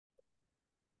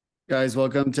Guys,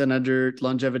 welcome to another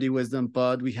Longevity Wisdom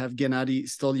Pod. We have Gennady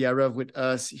Stolyarov with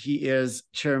us. He is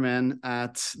chairman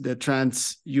at the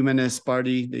Transhumanist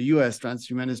Party, the U.S.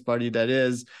 Transhumanist Party, that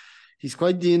is. He's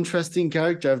quite the interesting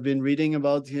character. I've been reading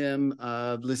about him,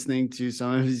 listening to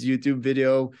some of his YouTube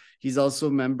video. He's also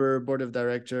member, board of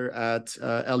director at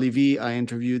LEV. I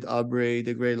interviewed Aubrey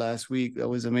de Grey last week. That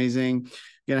was amazing.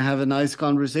 We're going to have a nice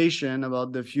conversation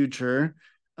about the future,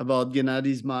 about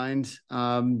Gennady's mind.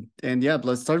 And yeah,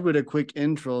 let's start with a quick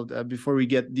intro before we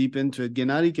get deep into it.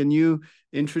 Gennady, can you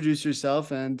introduce yourself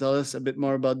and tell us a bit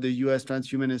more about the U.S.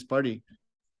 Transhumanist Party?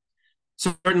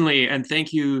 Certainly, and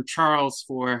thank you, Charles,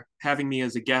 for having me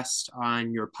as a guest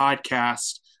on your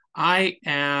podcast. I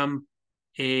am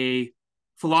a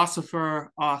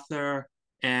philosopher, author,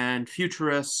 and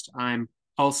futurist. I'm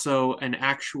also an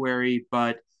actuary,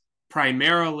 but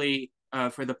primarily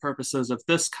for the purposes of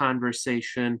this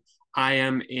conversation, I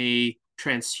am a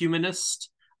transhumanist.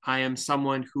 I am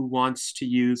someone who wants to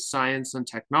use science and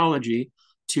technology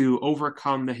to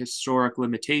overcome the historic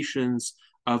limitations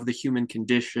of the human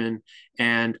condition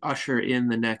and usher in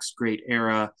the next great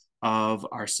era of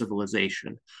our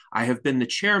civilization. I have been the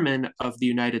chairman of the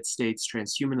United States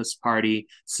Transhumanist Party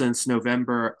since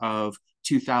November of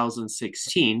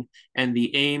 2016, and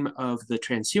the aim of the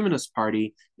Transhumanist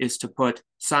Party is to put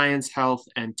science, health,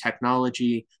 and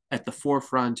technology at the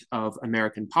forefront of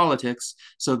American politics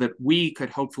so that we could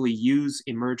hopefully use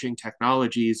emerging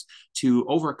technologies to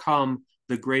overcome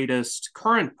the greatest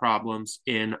current problems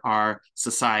in our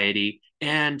society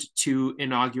and to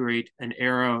inaugurate an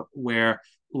era where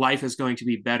life is going to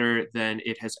be better than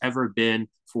it has ever been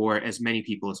for as many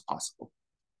people as possible.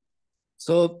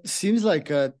 So it seems like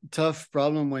a tough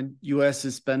problem when US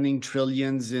is spending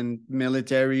trillions in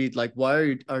military. Like,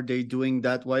 why are they doing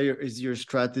that? Why is your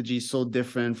strategy so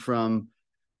different from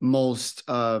most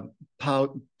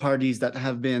parties that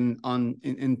have been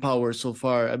in power so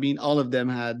far? I mean, all of them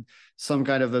had some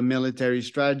kind of a military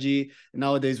strategy.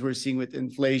 Nowadays, we're seeing with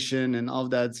inflation and all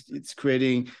that, it's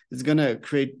gonna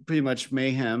create pretty much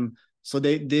mayhem. So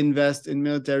they invest in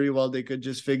military while they could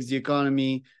just fix the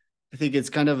economy. I think it's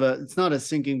kind of it's not a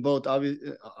sinking boat,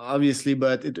 obviously,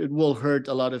 but it will hurt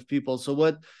a lot of people.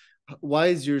 So why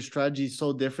is your strategy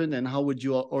so different, and how would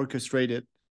you orchestrate it?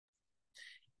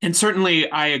 And certainly,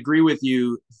 I agree with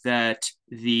you that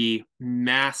the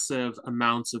massive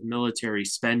amounts of military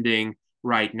spending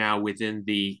right now within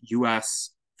the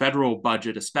US federal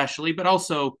budget, especially, but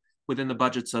also within the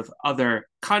budgets of other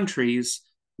countries,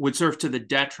 would serve to the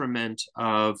detriment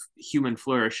of human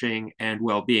flourishing and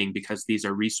well being, because these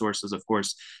are resources, of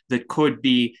course, that could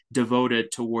be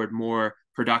devoted toward more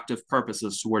productive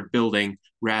purposes, toward building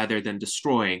rather than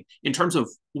destroying. In terms of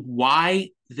why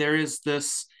there is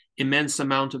this immense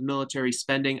amount of military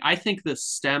spending, I think this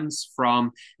stems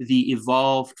from the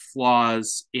evolved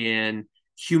flaws in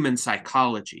human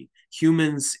psychology.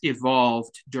 Humans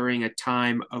evolved during a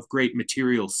time of great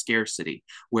material scarcity,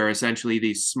 where essentially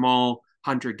these small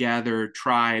hunter-gatherer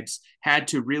tribes had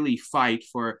to really fight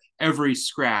for every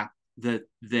scrap that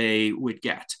they would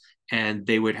get. And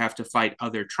they would have to fight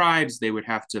other tribes, they would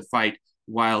have to fight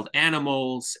wild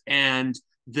animals, and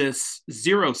this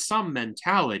zero-sum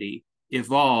mentality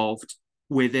evolved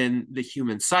within the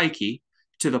human psyche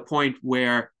to the point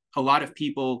where a lot of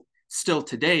people still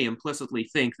today implicitly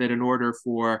think that in order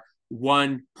for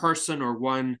one person or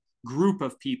one group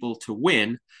of people to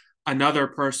win, another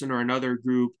person or another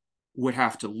group would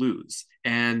have to lose.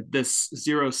 And this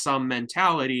zero sum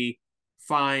mentality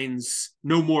finds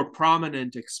no more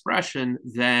prominent expression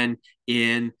than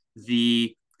in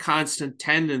the constant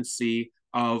tendency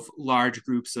of large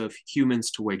groups of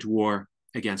humans to wage war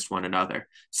against one another.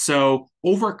 So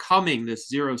overcoming this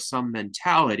zero sum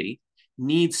mentality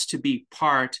needs to be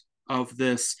part of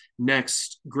this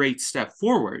next great step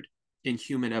forward in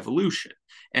human evolution.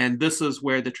 And this is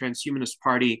where the Transhumanist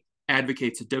Party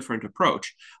advocates a different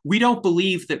approach. We don't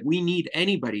believe that we need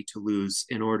anybody to lose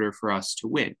in order for us to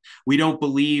win. We don't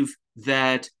believe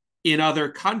that in other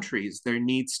countries there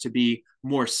needs to be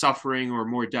more suffering or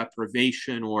more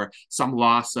deprivation or some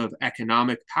loss of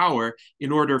economic power in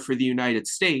order for the United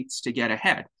States to get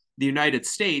ahead. The United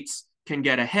States can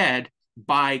get ahead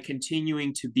by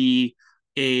continuing to be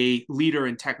a leader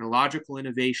in technological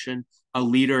innovation, a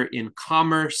leader in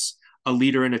commerce, a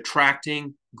leader in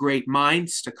attracting great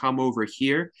minds to come over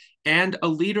here, and a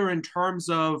leader in terms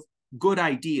of good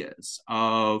ideas,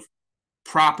 of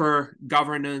proper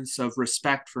governance, of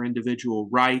respect for individual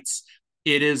rights.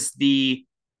 It is the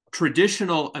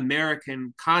traditional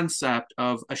American concept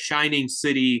of a shining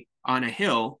city on a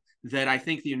hill that I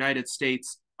think the United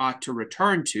States ought to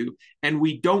return to. And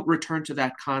we don't return to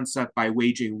that concept by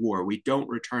waging war. We don't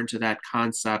return to that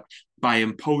concept by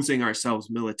imposing ourselves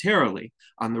militarily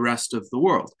on the rest of the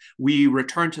world. We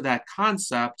return to that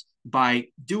concept by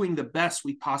doing the best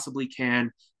we possibly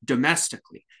can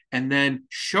domestically, and then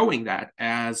showing that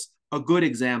as a good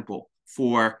example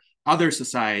for other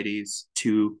societies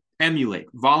to emulate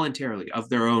voluntarily of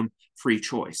their own free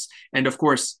choice. And of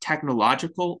course,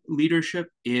 technological leadership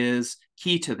is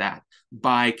key to that.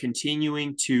 By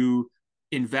continuing to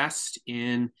invest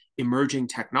in emerging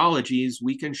technologies,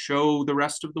 we can show the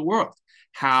rest of the world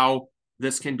how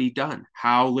this can be done,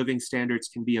 how living standards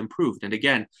can be improved. And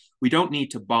again, we don't need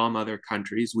to bomb other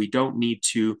countries. We don't need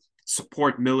to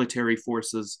support military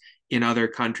forces in other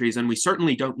countries. And we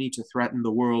certainly don't need to threaten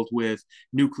the world with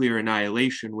nuclear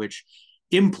annihilation, which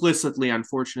implicitly,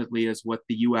 unfortunately, is what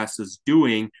the US is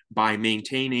doing by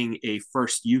maintaining a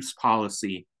first use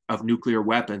policy of nuclear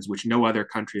weapons, which no other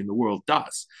country in the world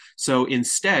does. So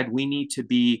instead, we need to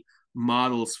be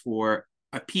models for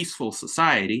a peaceful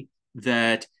society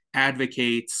that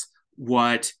advocates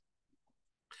what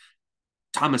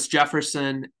Thomas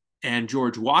Jefferson and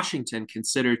George Washington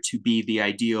considered to be the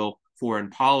ideal foreign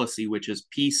policy, which is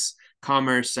peace,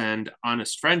 commerce, and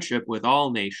honest friendship with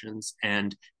all nations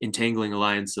and entangling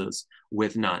alliances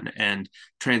with none. And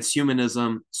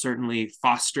transhumanism certainly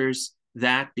fosters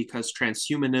that, because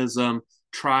transhumanism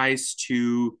tries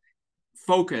to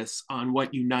focus on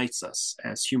what unites us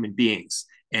as human beings.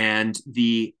 And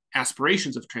the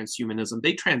aspirations of transhumanism,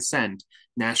 they transcend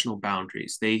national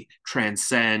boundaries. They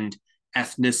transcend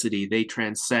ethnicity. They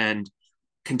transcend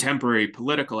contemporary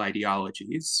political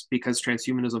ideologies, because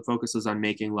transhumanism focuses on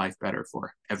making life better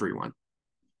for everyone.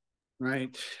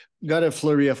 Right. Got a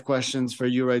flurry of questions for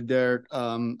you right there.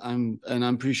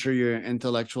 I'm pretty sure your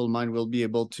intellectual mind will be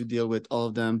able to deal with all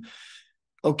of them.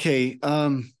 Okay.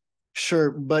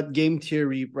 Sure. But game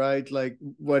theory, right? Like,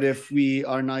 what if we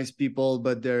are nice people,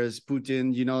 but there's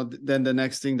Putin, then the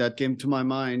next thing that came to my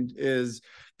mind is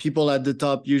people at the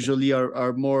top usually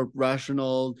are more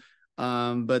rational.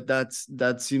 But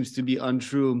that seems to be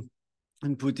untrue.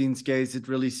 In Putin's case, it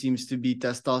really seems to be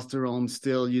testosterone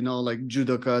still, like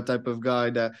judoka type of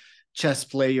guy, the chess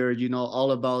player,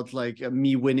 all about like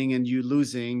me winning and you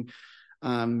losing.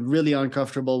 Really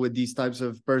uncomfortable with these types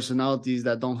of personalities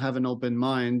that don't have an open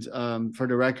mind, for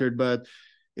the record, but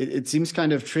it seems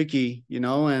kind of tricky,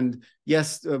 and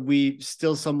yes, we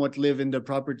still somewhat live in the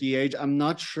property age. I'm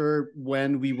not sure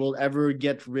when we will ever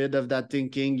get rid of that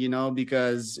thinking,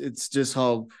 because it's just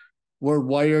how we're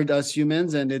wired as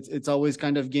humans, and it's always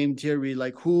kind of game theory,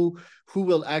 like who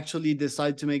will actually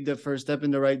decide to make the first step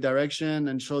in the right direction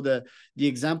and show the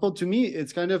example. To me,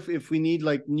 it's kind of, if we need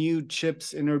like new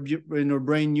chips in our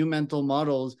brain, new mental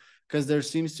models, because there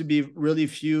seems to be really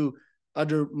few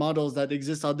other models that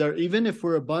exist out there, even if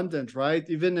we're abundant, right?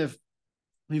 Even if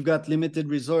we've got limited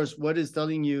resource, what is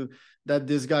telling you that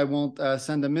this guy won't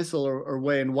send a missile our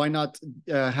way? And why not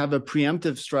have a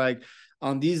preemptive strike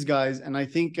on these guys? And I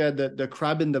think the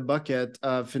crab in the bucket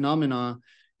phenomena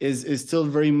is still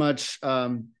very much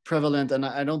prevalent, and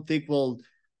I don't think we'll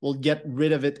get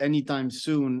rid of it anytime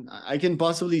soon. I can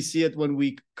possibly see it when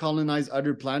we colonize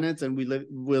other planets and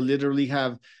we'll literally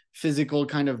have physical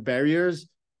kind of barriers.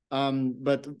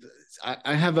 But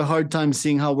I have a hard time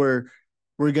seeing how we're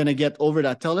gonna get over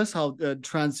that. Tell us how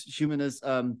transhumanist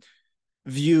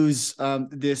views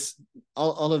this,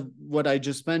 all of what I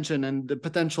just mentioned, and the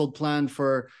potential plan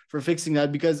for fixing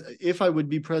that. Because if I would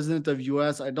be president of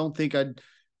US, I don't think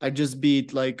I'd just be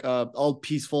like all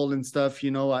peaceful and stuff.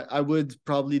 I would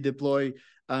probably deploy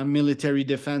military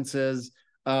defenses,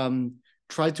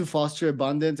 try to foster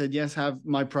abundance, and yes, have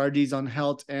my priorities on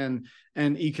health and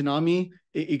economy.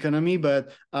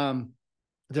 But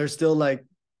there's still like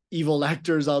evil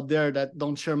actors out there that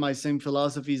don't share my same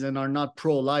philosophies and are not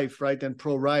pro-life, right, and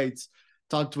pro-rights.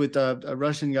 Talked with a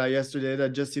Russian guy yesterday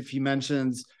that just if he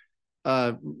mentions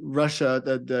Russia,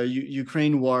 the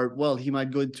Ukraine war, well, he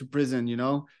might go into prison.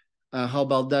 How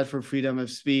about that for freedom of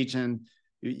speech? And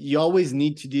you always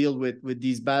need to deal with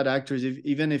these bad actors.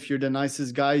 Even if you're the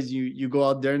nicest guys, you go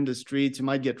out there in the streets, you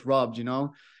might get robbed.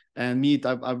 And me,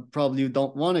 I probably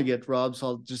don't want to get robbed, so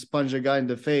I'll just punch a guy in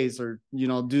the face, or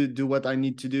do what I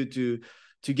need to do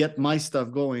to get my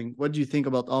stuff going. What do you think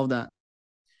about all that?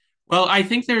 Well, I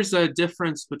think there's a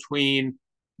difference between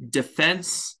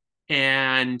defense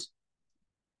and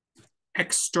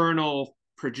external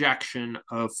projection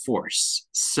of force.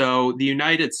 So the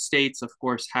United States, of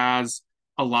course, has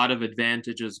a lot of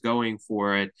advantages going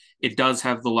for it. It does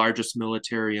have the largest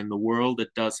military in the world. It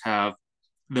does have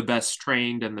the best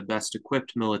trained and the best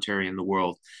equipped military in the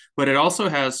world, but it also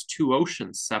has two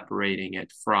oceans separating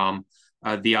it from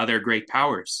the other great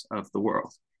powers of the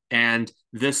world. And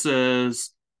this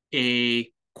is a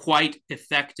quite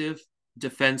effective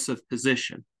defensive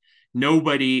position.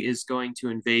 Nobody is going to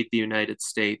invade the United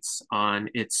States on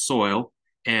its soil,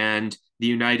 and the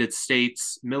United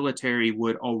States military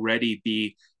would already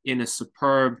be in a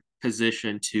superb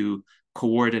position to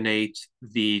coordinate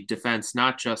the defense,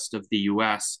 not just of the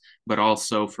US, but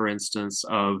also, for instance,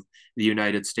 of the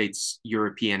United States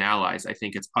European allies. I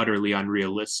think it's utterly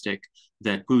unrealistic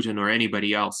that Putin or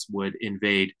anybody else would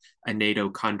invade a NATO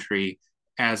country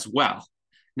as well.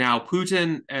 Now,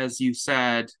 Putin, as you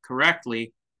said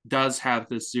correctly, does have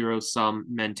this zero sum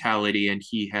mentality, and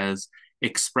he has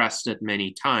expressed it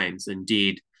many times.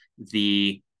 Indeed,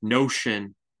 the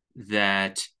notion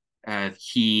that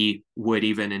he would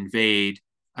even invade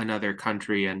another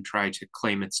country and try to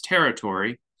claim its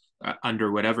territory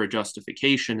under whatever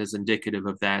justification is indicative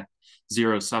of that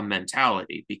zero sum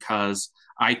mentality, because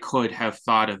I could have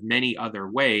thought of many other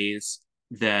ways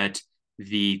that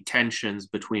the tensions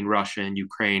between Russia and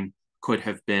Ukraine could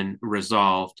have been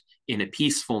resolved in a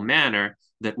peaceful manner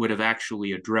that would have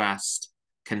actually addressed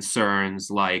concerns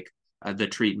like the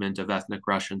treatment of ethnic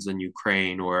Russians in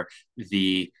Ukraine, or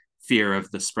the fear of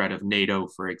the spread of NATO,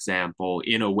 for example,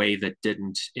 in a way that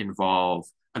didn't involve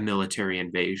a military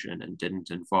invasion and didn't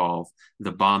involve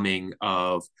the bombing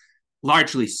of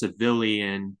largely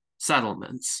civilian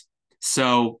settlements.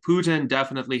 So Putin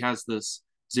definitely has this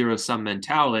zero sum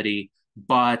mentality,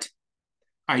 but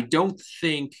I don't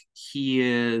think he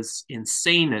is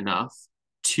insane enough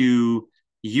to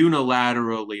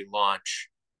unilaterally launch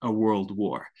a world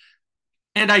war.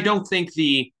 And I don't think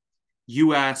the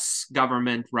US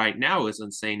government right now is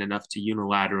insane enough to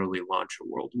unilaterally launch a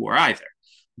world war either.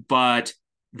 But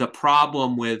the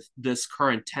problem with this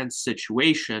current tense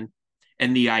situation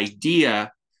and the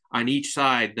idea on each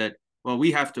side that, well,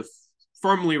 we have to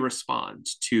firmly respond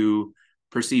to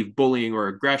perceived bullying or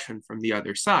aggression from the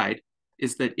other side,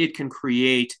 is that it can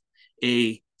create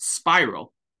a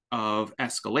spiral of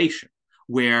escalation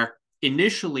where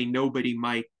initially nobody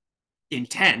might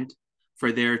intend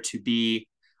for there to be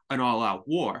an all-out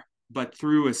war, but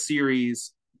through a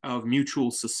series of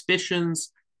mutual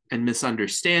suspicions and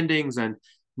misunderstandings and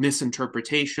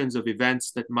misinterpretations of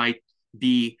events that might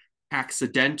be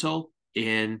accidental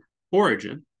in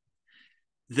origin,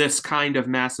 this kind of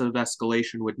massive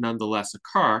escalation would nonetheless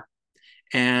occur,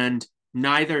 and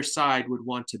neither side would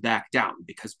want to back down,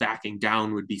 because backing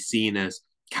down would be seen as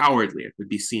cowardly, it would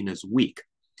be seen as weak.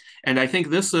 And I think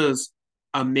this is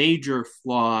a major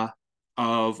flaw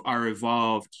of our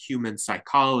evolved human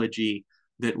psychology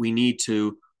that we need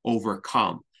to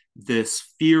overcome. This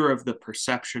fear of the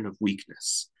perception of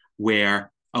weakness,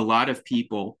 where a lot of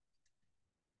people,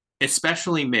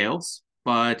 especially males,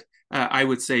 but I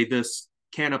would say this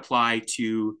can apply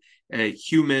to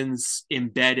humans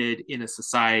embedded in a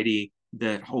society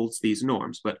that holds these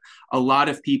norms. But a lot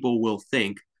of people will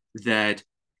think that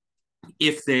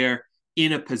if they're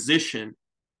in a position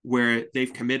where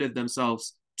they've committed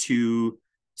themselves to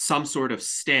some sort of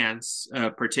stance,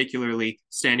 particularly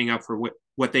standing up for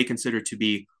what they consider to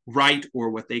be right, or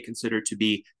what they consider to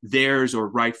be theirs or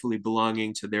rightfully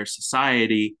belonging to their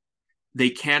society, they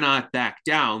cannot back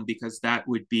down, because that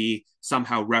would be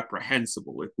somehow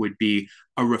reprehensible. It would be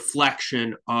a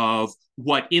reflection of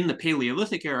what in the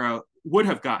Paleolithic era would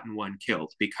have gotten one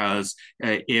killed, because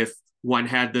if one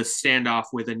had this standoff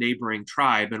with a neighboring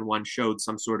tribe and one showed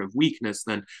some sort of weakness,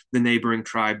 then the neighboring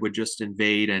tribe would just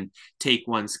invade and take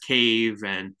one's cave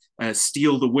and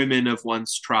steal the women of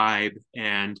one's tribe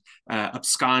and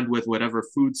abscond with whatever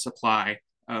food supply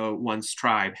one's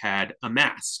tribe had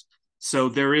amassed. So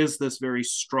there is this very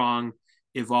strong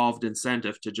evolved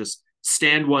incentive to just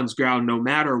stand one's ground no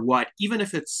matter what, even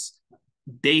if it's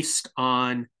based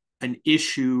on an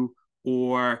issue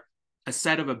or a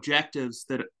set of objectives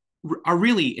that are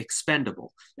really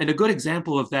expendable. And a good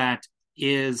example of that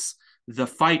is the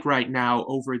fight right now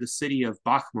over the city of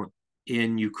Bakhmut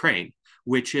in Ukraine,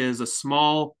 which is a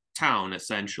small town,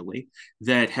 essentially,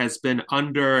 that has been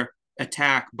under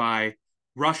attack by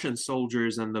Russian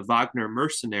soldiers and the Wagner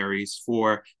mercenaries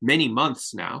for many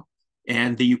months now.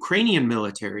 And the Ukrainian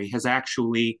military has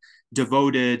actually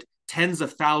devoted tens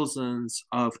of thousands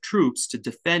of troops to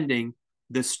defending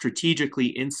this strategically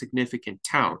insignificant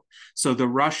town. So the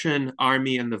Russian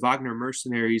army and the Wagner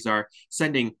mercenaries are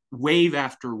sending wave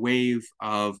after wave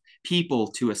of people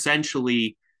to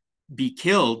essentially be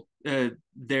killed,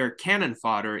 their cannon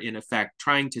fodder, in effect,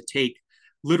 trying to take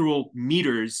literal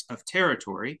meters of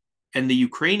territory. And the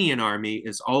Ukrainian army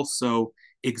is also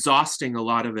exhausting a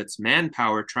lot of its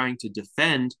manpower trying to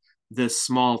defend this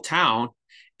small town.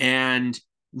 And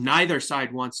neither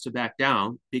side wants to back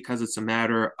down because it's a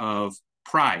matter of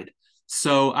pride.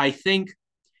 So I think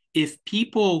if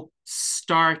people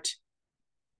start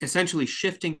essentially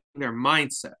shifting their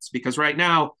mindsets, because right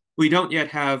now we don't yet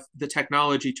have the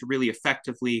technology to really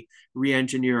effectively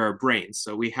re-engineer our brains.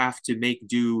 So we have to make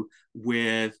do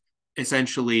with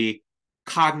essentially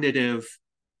cognitive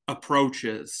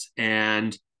approaches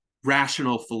and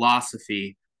rational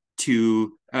philosophy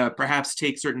to perhaps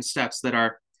take certain steps that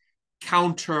are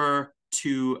counter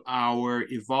to our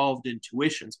evolved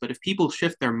intuitions. But if people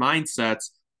shift their mindsets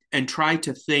and try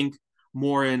to think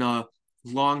more in a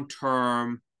long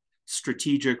term,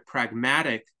 strategic,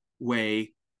 pragmatic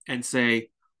way and say,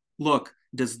 look,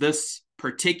 does this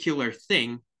particular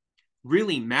thing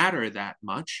really matter that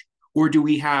much? Or do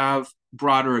we have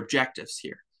broader objectives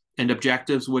here? And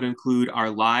objectives would include our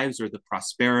lives or the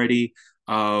prosperity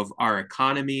of our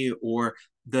economy or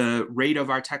the rate of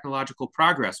our technological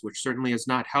progress, which certainly is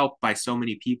not helped by so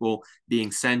many people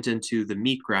being sent into the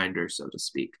meat grinder, so to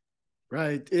speak.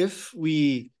 Right. If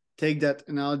we take that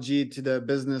analogy to the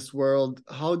business world,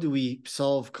 how do we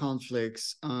solve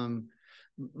conflicts?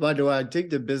 By the way, I take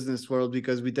the business world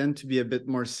because we tend to be a bit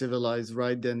more civilized,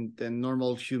 right, than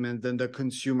normal humans, than the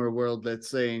consumer world, let's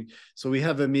say. So we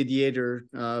have a mediator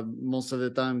most of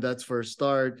the time. That's for a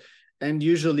start. And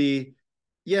usually,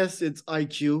 yes, it's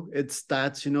IQ, it's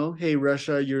stats, hey,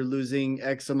 Russia, you're losing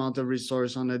X amount of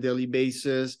resource on a daily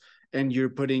basis, and you're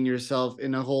putting yourself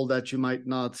in a hole that you might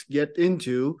not get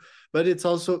into. But it's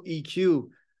also EQ.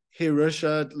 Hey,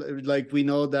 Russia, like we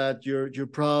know that you're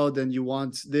proud and you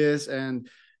want this, and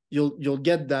you'll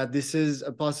get that. This is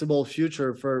a possible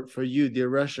future for you, dear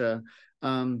Russia.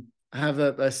 Have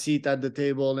a seat at the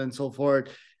table and so forth.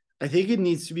 I think it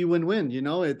needs to be win-win.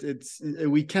 It's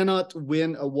we cannot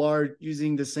win a war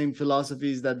using the same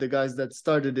philosophies that the guys that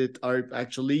started it are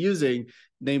actually using,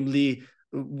 namely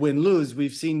win-lose.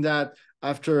 We've seen that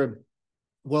after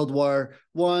World War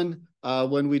One,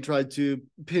 when we tried to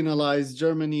penalize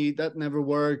Germany. That never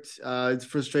worked. It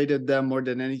frustrated them more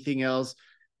than anything else.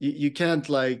 You can't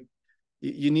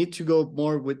you need to go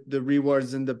more with the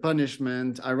rewards and the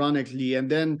punishment, ironically. And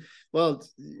then, well,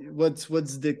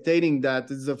 what's dictating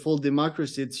that is a full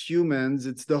democracy. It's humans.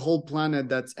 It's the whole planet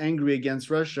that's angry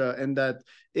against Russia, and that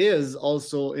is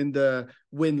also in the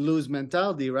win-lose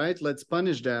mentality, right? Let's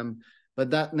punish them.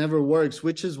 But that never works,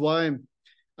 which is why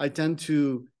I tend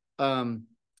to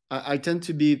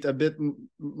be a bit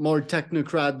more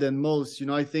technocrat than most.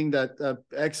 I think that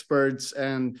experts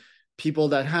and people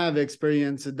that have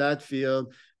experience in that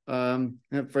field,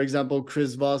 for example,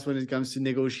 Chris Voss, when it comes to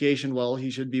negotiation, well,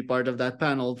 he should be part of that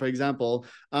panel, for example.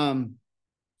 And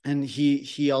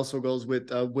he also goes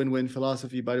with a win-win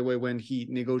philosophy, by the way, when he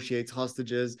negotiates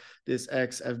hostages, this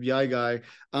ex-FBI guy.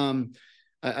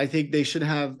 I think they should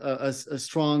have a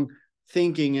strong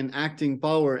thinking and acting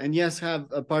power, and yes, have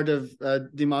a part of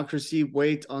democracy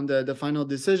weight on the final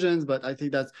decisions. But I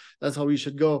think that's how we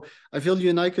should go. I feel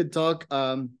you and I could talk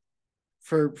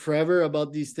for forever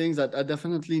about these things. I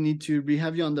definitely need to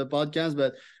have you on the podcast,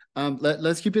 but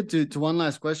let's keep it to one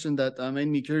last question that made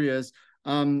me curious.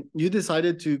 You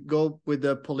decided to go with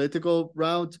the political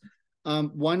route.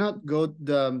 Why not go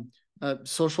the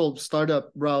social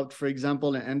startup route, for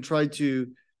example, and try to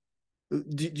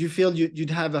do you feel you'd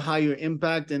have a higher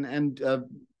impact and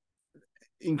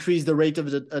increase the rate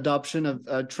of the adoption of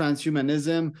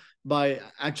transhumanism by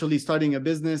actually starting a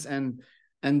business and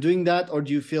doing that? Or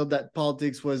do you feel that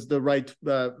politics was the right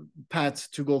path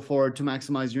to go forward to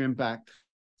maximize your impact?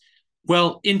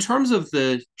 Well, in terms of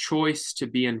the choice to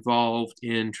be involved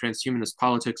in transhumanist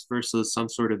politics versus some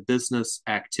sort of business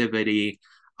activity,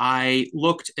 I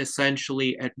looked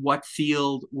essentially at what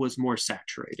field was more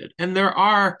saturated. And there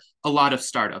are a lot of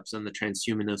startups in the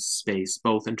transhumanist space,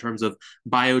 both in terms of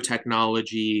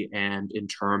biotechnology and in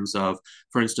terms of,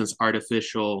 for instance,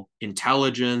 artificial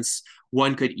intelligence.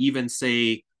 One could even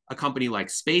say a company like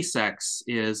SpaceX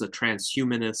is a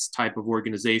transhumanist type of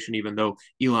organization, even though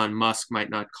Elon Musk might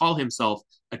not call himself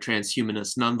a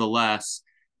transhumanist. Nonetheless,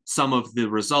 some of the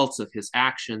results of his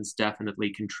actions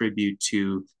definitely contribute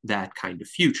to that kind of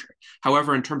future.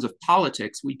 However, in terms of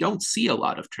politics, we don't see a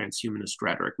lot of transhumanist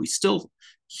rhetoric. We still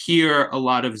hear a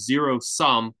lot of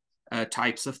zero-sum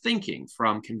types of thinking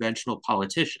from conventional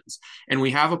politicians. And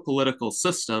we have a political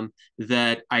system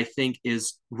that I think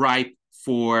is ripe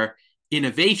for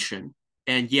innovation,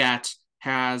 and yet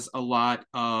has a lot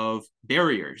of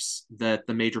barriers that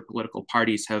the major political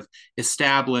parties have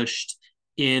established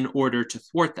in order to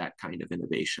thwart that kind of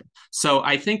innovation. So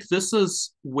I think this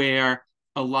is where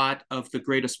a lot of the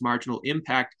greatest marginal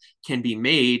impact can be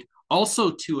made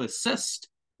also to assist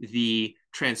the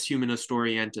transhumanist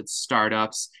oriented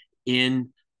startups in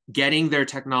getting their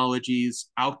technologies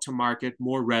out to market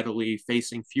more readily,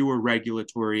 facing fewer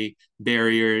regulatory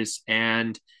barriers,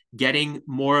 and getting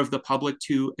more of the public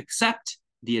to accept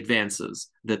the advances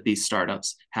that these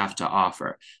startups have to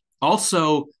offer.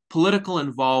 Also, political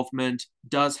involvement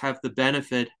does have the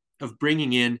benefit of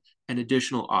bringing in an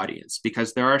additional audience,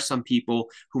 because there are some people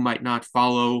who might not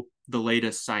follow the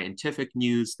latest scientific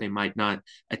news. They might not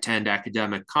attend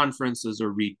academic conferences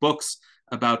or read books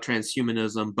about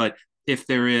transhumanism. But if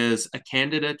there is a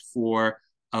candidate for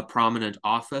a prominent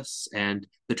office, and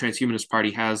the Transhumanist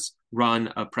Party has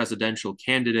run a presidential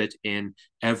candidate in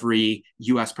every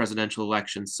US presidential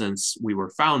election since we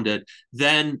were founded,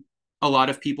 then a lot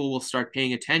of people will start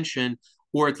paying attention,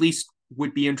 or at least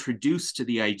would be introduced to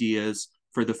the ideas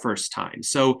for the first time.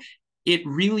 So it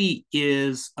really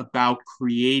is about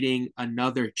creating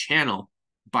another channel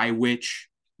by which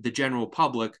the general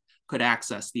public could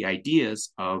access the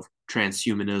ideas of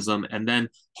transhumanism, and then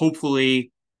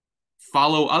hopefully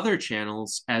follow other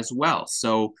channels as well.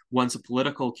 So once a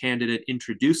political candidate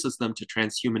introduces them to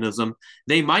transhumanism,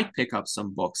 they might pick up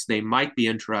some books. They might be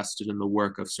interested in the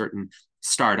work of certain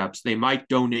startups. They might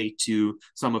donate to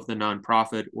some of the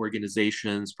nonprofit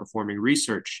organizations performing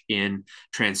research in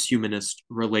transhumanist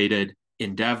related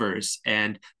endeavors.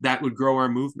 And that would grow our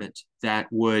movement. That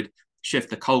would shift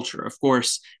the culture. Of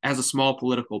course, as a small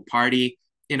political party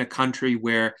in a country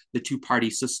where the two-party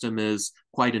system is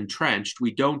quite entrenched,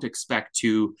 we don't expect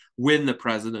to win the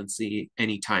presidency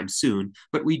anytime soon,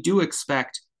 but we do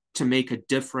expect to make a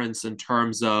difference in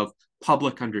terms of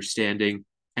public understanding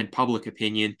and public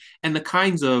opinion, and the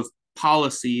kinds of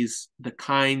policies, the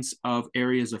kinds of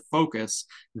areas of focus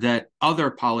that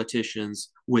other politicians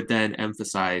would then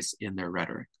emphasize in their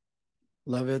rhetoric.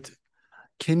 Love it.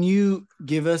 Can you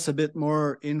give us a bit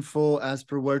more info as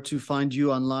per where to find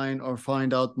you online or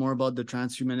find out more about the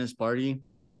Transhumanist Party?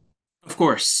 Of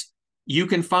course. You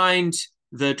can find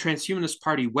the Transhumanist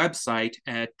Party website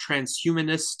at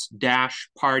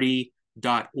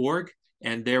transhumanist-party.org.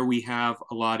 And there we have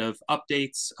a lot of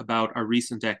updates about our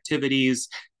recent activities,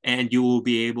 and you will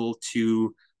be able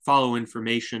to follow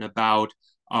information about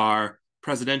our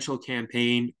presidential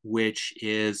campaign, which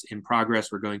is in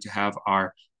progress. We're going to have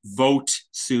our vote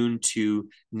soon to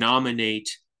nominate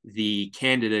the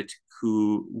candidate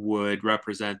who would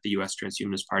represent the U.S.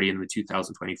 Transhumanist Party in the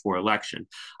 2024 election.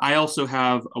 I also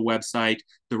have a website,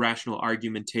 The Rational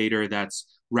Argumentator. That's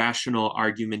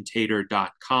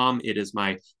rationalargumentator.com. It is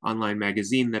my online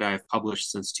magazine that I've published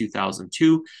since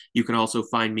 2002. You can also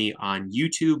find me on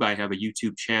YouTube. I have a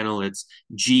YouTube channel. It's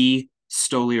G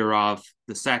Stolyarov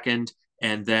II.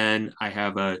 And then I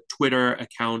have a Twitter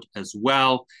account as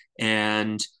well,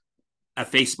 and a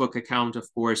Facebook account.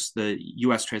 Of course, the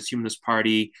U.S. Transhumanist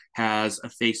Party has a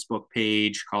Facebook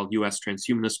page called U.S.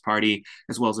 Transhumanist Party,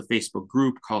 as well as a Facebook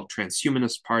group called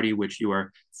Transhumanist Party, which you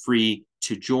are free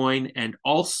to join. And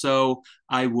also,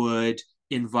 I would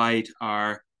invite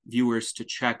our viewers to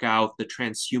check out the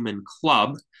Transhuman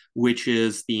Club, which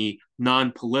is the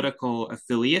non-political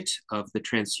affiliate of the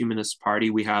Transhumanist Party.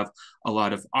 We have a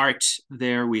lot of art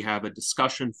there. We have a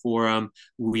discussion forum.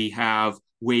 We have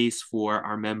ways for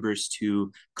our members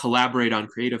to collaborate on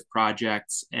creative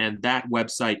projects. And that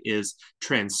website is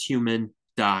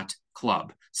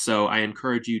transhuman.club. So I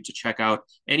encourage you to check out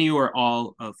any or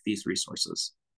all of these resources.